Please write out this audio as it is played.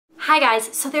Hi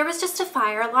guys, so there was just a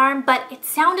fire alarm, but it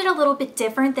sounded a little bit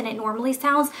different than it normally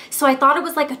sounds. So I thought it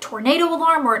was like a tornado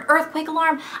alarm or an earthquake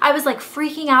alarm. I was like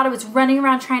freaking out. I was running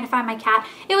around trying to find my cat.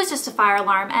 It was just a fire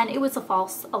alarm and it was a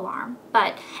false alarm.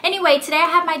 But anyway, today I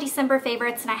have my December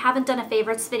favorites and I haven't done a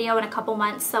favorites video in a couple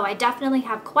months, so I definitely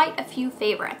have quite a few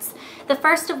favorites. The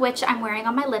first of which I'm wearing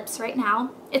on my lips right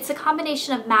now. It's a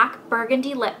combination of MAC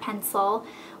Burgundy Lip Pencil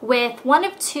with one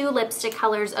of two lipstick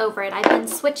colors over it. I've been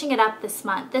switching it up this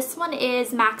month. This one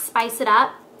is MAC Spice It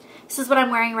Up. This is what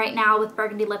I'm wearing right now with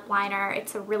Burgundy Lip Liner.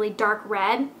 It's a really dark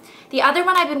red. The other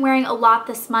one I've been wearing a lot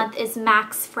this month is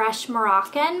MAC's Fresh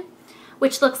Moroccan,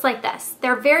 which looks like this.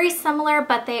 They're very similar,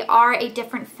 but they are a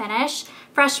different finish.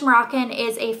 Fresh Moroccan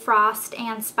is a frost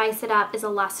and Spice It Up is a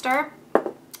luster.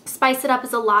 Spice It Up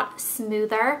is a lot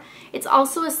smoother. It's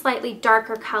also a slightly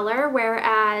darker color,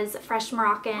 whereas Fresh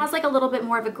Moroccan has like a little bit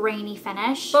more of a grainy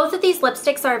finish. Both of these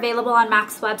lipsticks are available on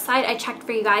MAC's website. I checked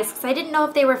for you guys because I didn't know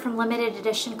if they were from limited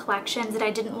edition collections and I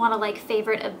didn't want to like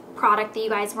favorite a product that you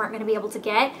guys weren't going to be able to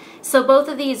get. So both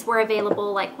of these were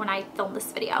available like when I filmed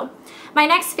this video. My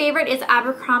next favorite is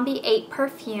Abercrombie 8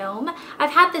 Perfume.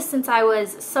 I've had this since I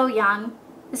was so young.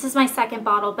 This is my second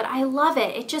bottle, but I love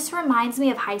it. It just reminds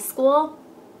me of high school.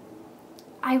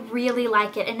 I really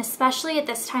like it, and especially at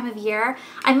this time of year.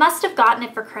 I must have gotten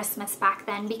it for Christmas back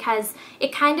then because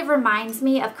it kind of reminds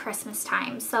me of Christmas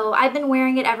time. So I've been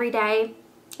wearing it every day.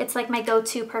 It's like my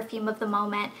go-to perfume of the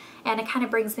moment, and it kind of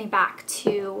brings me back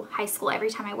to high school every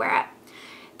time I wear it.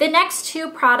 The next two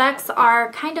products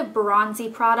are kind of bronzy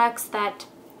products that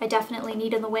I definitely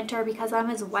need in the winter because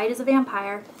I'm as white as a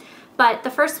vampire. But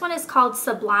the first one is called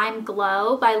Sublime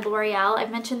Glow by L'Oreal. I've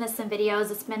mentioned this in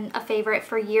videos. It's been a favorite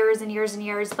for years and years and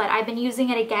years, but I've been using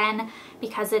it again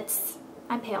because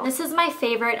I'm pale. This is my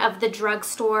favorite of the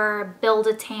drugstore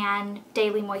Build-A-Tan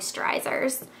daily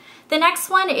moisturizers. The next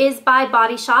one is by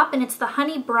Body Shop, and it's the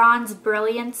Honey Bronze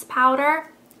Brilliance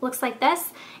Powder. Looks like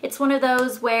this. It's one of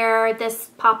those where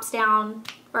this pops down,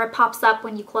 or it pops up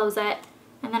when you close it,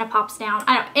 and then it pops down.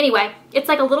 I don't know. Anyway, it's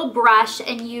like a little brush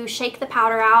and you shake the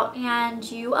powder out and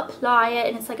you apply it,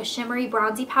 and it's like a shimmery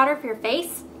bronzy powder for your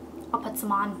face. I'll put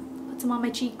some on. Put some on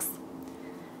my cheeks.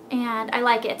 And I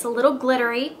like it. It's a little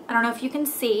glittery. I don't know if you can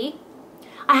see.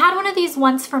 I had one of these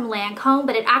once from Lancome,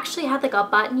 but it actually had like a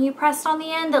button you pressed on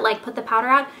the end that like put the powder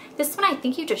out. This one I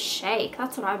think you just shake.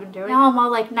 That's what I've been doing. Now I'm all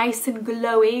like nice and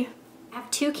glowy. I have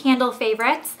two candle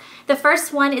favorites. The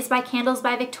first one is by Candles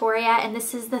by Victoria, and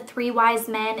this is the Three Wise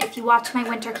Men. If you watch my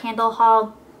winter candle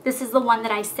haul, this is the one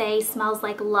that I say smells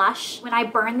like Lush. When I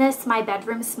burn this, my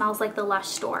bedroom smells like the Lush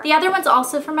store. The other one's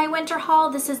also from my winter haul.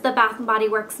 This is the Bath & Body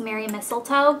Works Merry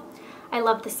Mistletoe. I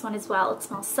love this one as well. It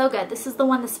smells so good. This is the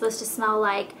one that's supposed to smell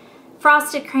like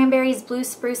frosted cranberries, blue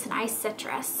spruce, and iced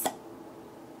citrus,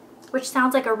 which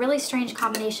sounds like a really strange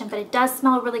combination, but it does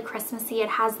smell really Christmassy. It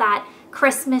has that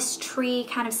Christmas tree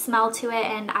kind of smell to it,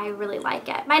 and I really like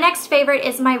it. My next favorite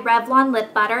is my Revlon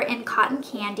Lip Butter in Cotton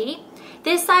Candy.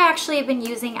 This I actually have been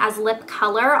using as lip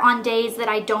color on days that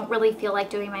I don't really feel like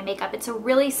doing my makeup. It's a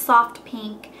really soft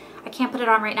pink. I can't put it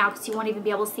on right now because you won't even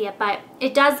be able to see it, but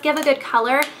it does give a good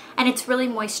color, and it's really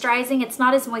moisturizing. It's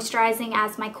not as moisturizing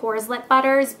as my Kors lip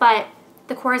butters, but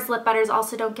the Kors lip butters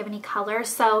also don't give any color,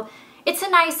 so it's a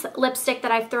nice lipstick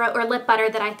that lip butter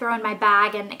that I throw in my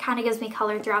bag, and it kind of gives me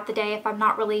color throughout the day if I'm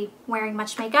not really wearing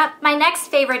much makeup. My next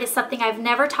favorite is something I've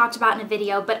never talked about in a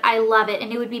video, but I love it,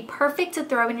 and it would be perfect to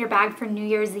throw in your bag for New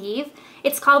Year's Eve.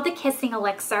 It's called the Kissing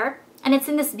Elixir, and it's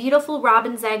in this beautiful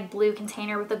robin's egg blue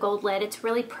container with a gold lid. It's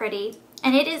really pretty,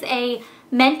 and it is a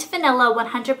mint vanilla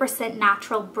 100%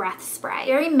 natural breath spray.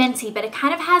 Very minty, but it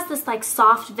kind of has this like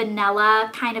soft vanilla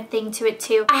kind of thing to it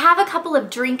too. I have a couple of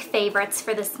drink favorites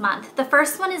for this month. The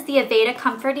first one is the Aveda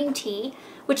Comforting Tea,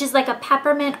 which is like a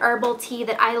peppermint herbal tea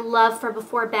that I love for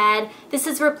before bed. This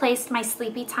has replaced my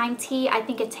sleepy time tea. I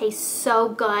think it tastes so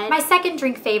good. My second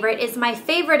drink favorite is my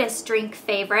favoriteest drink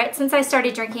favorite since I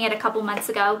started drinking it a couple months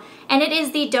ago, and it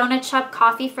is the Donut Shop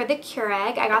coffee for the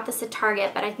Keurig. I got this at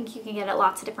Target, but I think you can get it at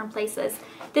lots of different places.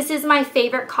 This is my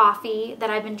favorite coffee that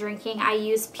I've been drinking. I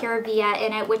use Pure Via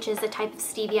in it, which is a type of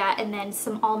stevia, and then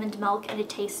some almond milk, and it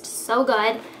tastes so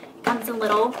good. It comes in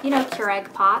little, you know,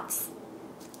 Keurig pots.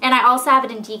 And I also have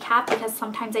it in decaf because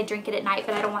sometimes I drink it at night,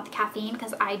 but I don't want the caffeine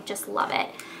because I just love it.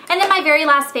 And then my very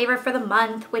last favorite for the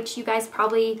month, which you guys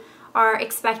probably are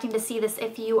expecting to see this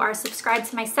if you are subscribed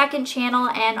to my second channel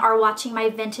and are watching my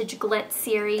Vintage Glitz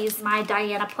series, my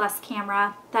Diana Plus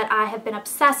camera that I have been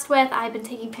obsessed with. I've been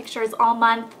taking pictures all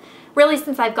month. Really,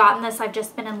 since I've gotten this, I've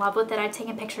just been in love with it. I've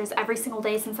taken pictures every single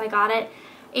day since I got it.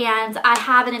 And I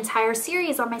have an entire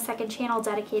series on my second channel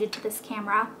dedicated to this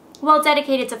camera. well,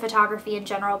 dedicated to photography in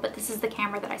general, but this is the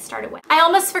camera that I started with. I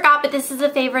almost forgot, but this is a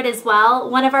favorite as well.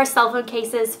 One of our cell phone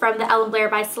cases from the Elle&Blair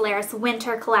by Cellairis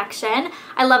winter collection.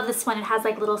 I love this one. It has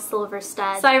like little silver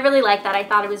studs. So I really like that. I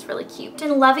thought it was really cute.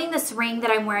 And loving this ring that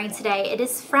I'm wearing today. It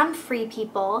is from Free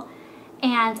People,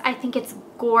 and I think it's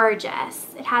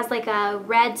gorgeous. It has like a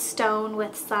red stone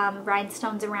with some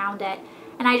rhinestones around it.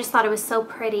 And I just thought it was so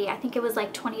pretty. I think it was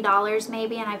like $20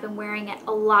 maybe, and I've been wearing it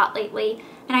a lot lately.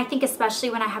 And I think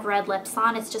especially when I have red lips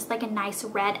on, it's just like a nice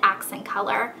red accent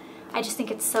color. I just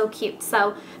think it's so cute.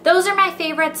 So those are my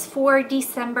favorites for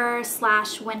December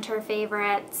 / winter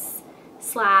favorites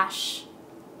 /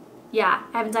 yeah,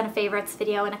 I haven't done a favorites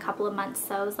video in a couple of months,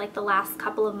 so it was like the last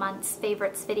couple of months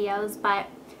favorites videos. But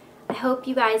I hope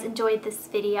you guys enjoyed this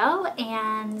video,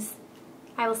 and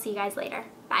I will see you guys later.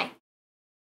 Bye.